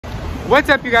What's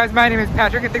up, you guys? My name is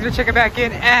Patrick and thanks for checking back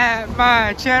in at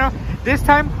my channel. This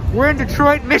time we're in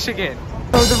Detroit, Michigan.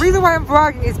 So the reason why I'm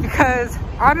vlogging is because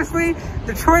honestly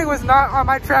Detroit was not on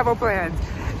my travel plans.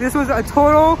 This was a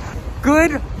total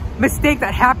good mistake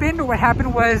that happened. What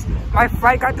happened was my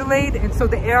flight got delayed, and so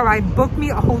the airline booked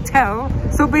me a hotel.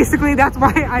 So basically that's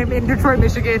why I'm in Detroit,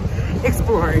 Michigan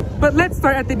exploring. But let's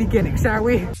start at the beginning, shall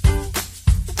we?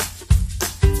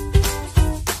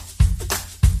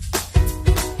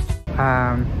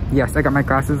 Yes, I got my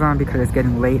glasses on because it's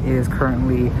getting late. It is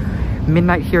currently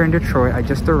midnight here in Detroit. I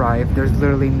just arrived. There's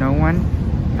literally no one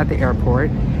at the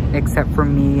airport except for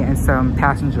me and some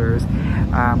passengers.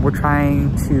 We're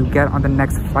trying to get on the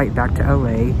next flight back to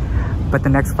LA, but the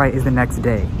next flight is the next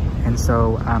day. And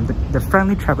so the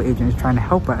friendly travel agent is trying to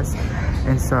help us.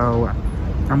 And so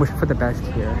I'm wishing for the best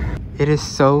here. It is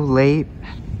so late.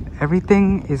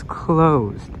 Everything is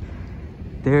closed.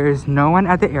 There is no one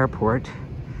at the airport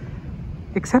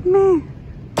except me.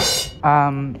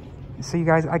 So you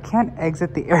guys, I can't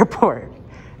exit the airport.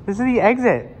 This is the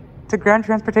exit to Grand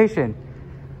Transportation,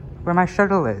 where my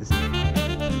shuttle is.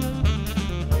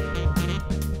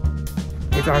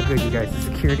 It's all good, you guys. The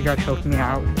security guard helped me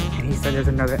out, and he said there's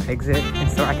another exit, and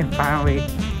so I can finally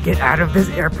get out of this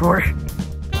airport.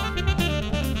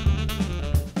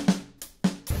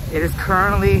 It is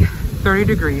currently 30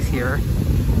 degrees here.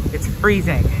 It's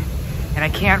freezing, and I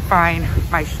can't find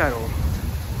my shuttle.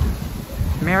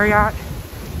 Marriott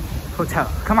Hotel.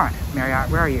 Come on, Marriott,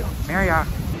 where are you? Marriott.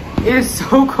 It is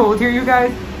so cold here, you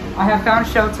guys. I have found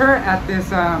shelter at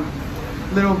this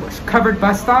little covered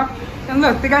bus stop. And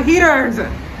look, they got heaters.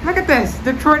 Look at this.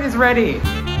 Detroit is ready.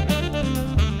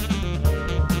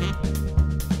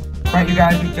 All right, you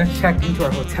guys, we just checked into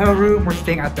our hotel room. We're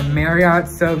staying at the Marriott.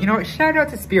 So, you know what? Shout out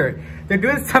to Spirit. They're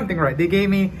doing something right. They gave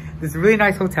me this really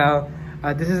nice hotel.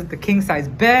 This is the king size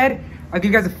bed. I'll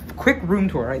give you guys a quick room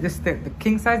tour, right? This is the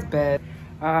king size bed.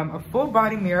 A full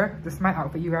body mirror. This is my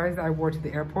outfit, you guys, that I wore to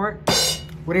the airport.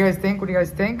 What do you guys think? What do you guys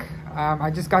think?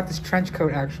 I just got this trench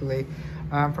coat actually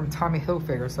from Tommy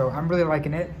Hilfiger, so I'm really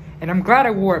liking it. And I'm glad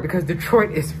I wore it because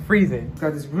Detroit is freezing. It's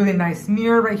got this really nice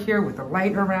mirror right here with a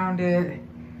light around it.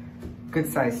 Good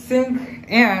size sink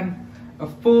and a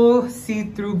full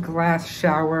see-through glass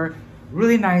shower.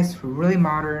 Really nice, really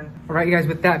modern. All right, you guys,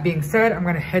 with that being said, I'm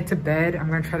gonna head to bed. I'm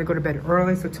gonna try to go to bed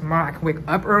early so tomorrow I can wake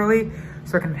up early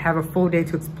so I can have a full day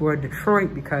to explore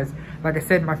Detroit because, like I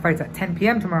said, my flight's at 10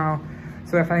 p.m. tomorrow.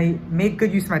 So if I make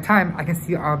good use of my time, I can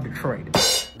see all of Detroit.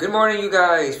 Good morning, you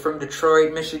guys, from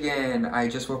Detroit, Michigan. I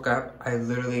just woke up. I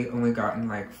literally only gotten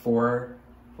like 4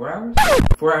 hours?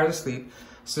 4 hours of sleep.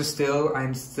 So I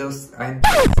am sleep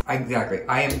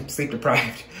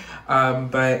deprived.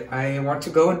 But I want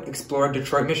to go and explore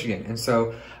Detroit, Michigan. And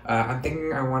so I'm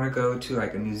thinking I want to go to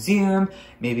like a museum,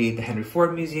 maybe the Henry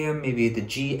Ford Museum, maybe the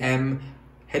GM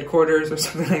headquarters or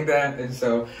something like that. And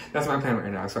so that's my plan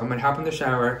right now. So I'm gonna hop in the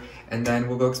shower and then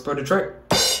we'll go explore Detroit.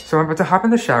 So I'm about to hop in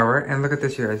the shower and look at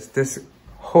this, you guys. This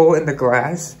hole in the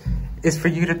glass is for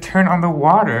you to turn on the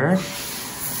water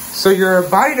so your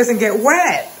body doesn't get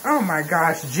wet. Oh my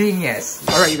gosh, genius.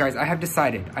 All right, you guys, I have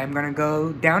decided. I'm gonna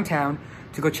go downtown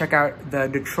to go check out the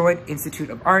Detroit Institute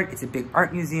of Art. It's a big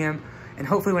art museum. And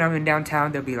hopefully when I'm in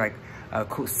downtown, there'll be like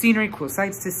cool scenery, cool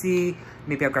sights to see.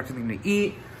 Maybe I'll grab something to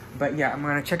eat. But yeah, I'm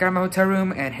gonna check out my hotel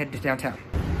room and head to downtown.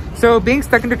 So being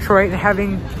stuck in Detroit and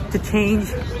having to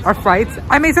change our flights,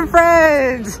 I made some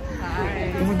friends.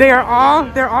 Hi. They're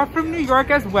all from New York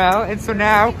as well. And so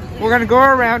now we're gonna go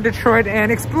around Detroit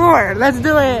and explore. Let's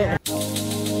do it.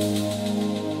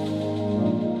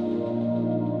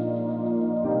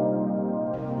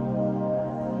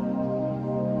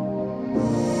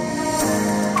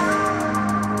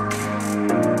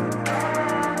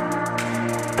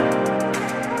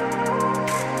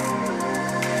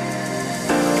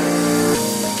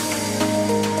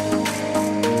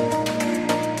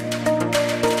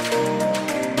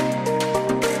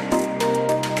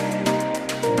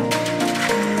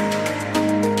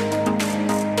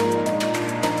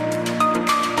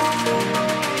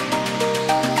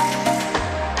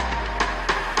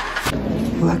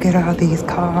 Look at all these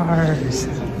cars.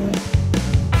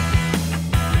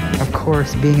 Of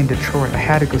course, being in Detroit, I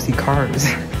had to go see cars.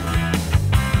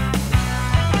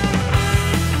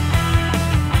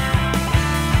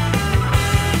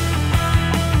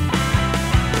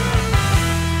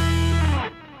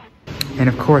 And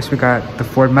of course, we got the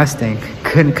Ford Mustang.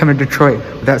 Couldn't come to Detroit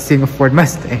without seeing a Ford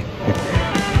Mustang.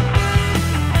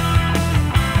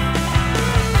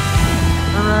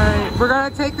 All right, we're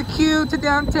gonna take the Q to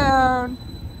downtown.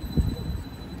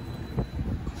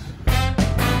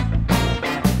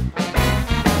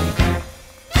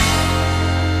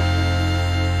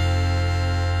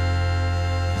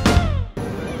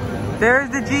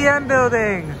 There's the GM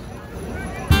building.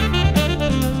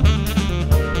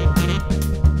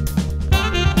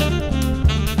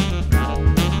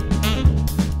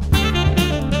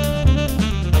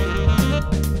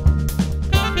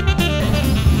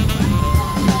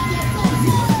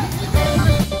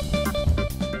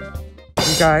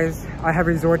 You guys, I have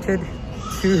resorted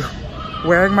to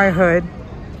wearing my hood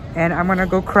and I'm gonna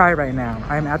go cry right now.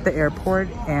 I'm at the airport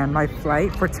and my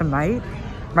flight for tonight,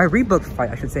 my rebooked flight,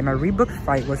 I should say, my rebooked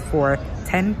flight was for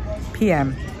 10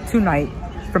 p.m. tonight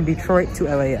from Detroit to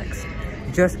LAX.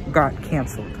 Just got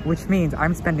canceled, which means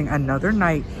I'm spending another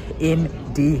night in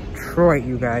Detroit,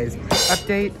 you guys.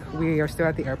 Update, we are still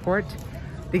at the airport.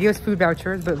 They gave us food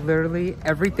vouchers, but literally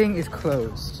everything is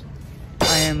closed.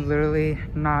 I am literally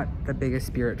not the biggest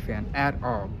Spirit fan at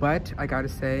all, but I gotta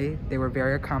say, they were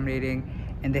very accommodating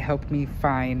and they helped me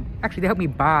they helped me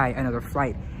buy another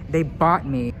flight. They bought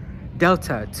me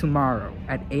Delta tomorrow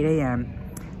at 8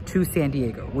 a.m. to San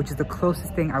Diego, which is the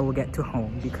closest thing I will get to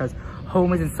home because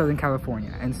home is in Southern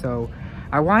California. And so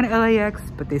I wanted LAX,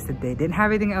 but they said they didn't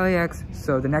have anything at LAX.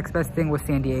 So the next best thing was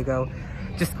San Diego.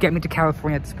 Just get me to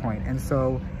California at this point. And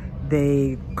so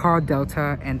they called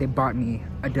Delta and they bought me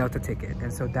a Delta ticket.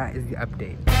 And so that is the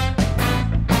update.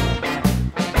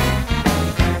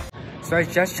 So I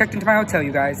just checked into my hotel,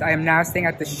 you guys. I am now staying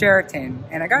at the Sheraton.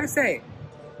 And I gotta say,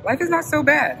 life is not so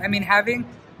bad. I mean, having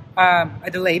a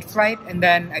delayed flight and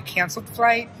then a canceled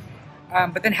flight,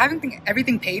 but then having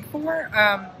everything paid for,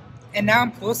 and now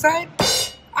I'm poolside,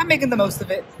 I'm making the most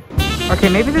of it. Okay,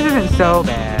 maybe this isn't so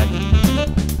bad.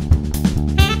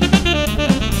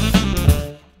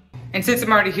 And since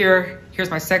I'm already here,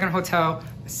 here's my second hotel,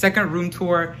 second room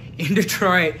tour in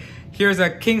Detroit. Here's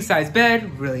a king size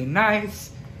bed, really nice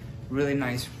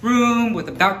room with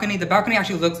a balcony. The balcony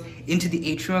actually looks into the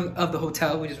atrium of the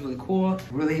hotel, which is really cool.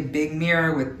 Really big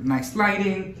mirror with nice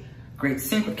lighting, great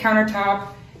sink with countertop,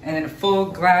 and then a full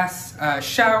glass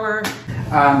shower.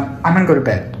 I'm gonna go to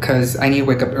bed because I need to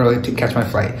wake up early to catch my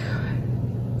flight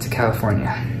to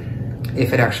California,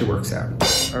 if it actually works out.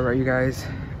 All right, you guys,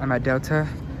 I'm at Delta.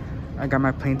 I got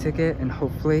my plane ticket and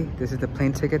hopefully this is the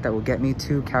plane ticket that will get me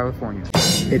to California.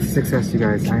 It's a success, you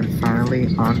guys. I am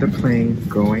finally on the plane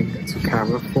going to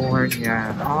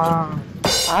California.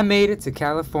 I made it to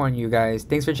California, you guys.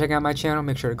 Thanks for checking out my channel.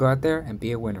 Make sure to go out there and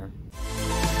be a winner.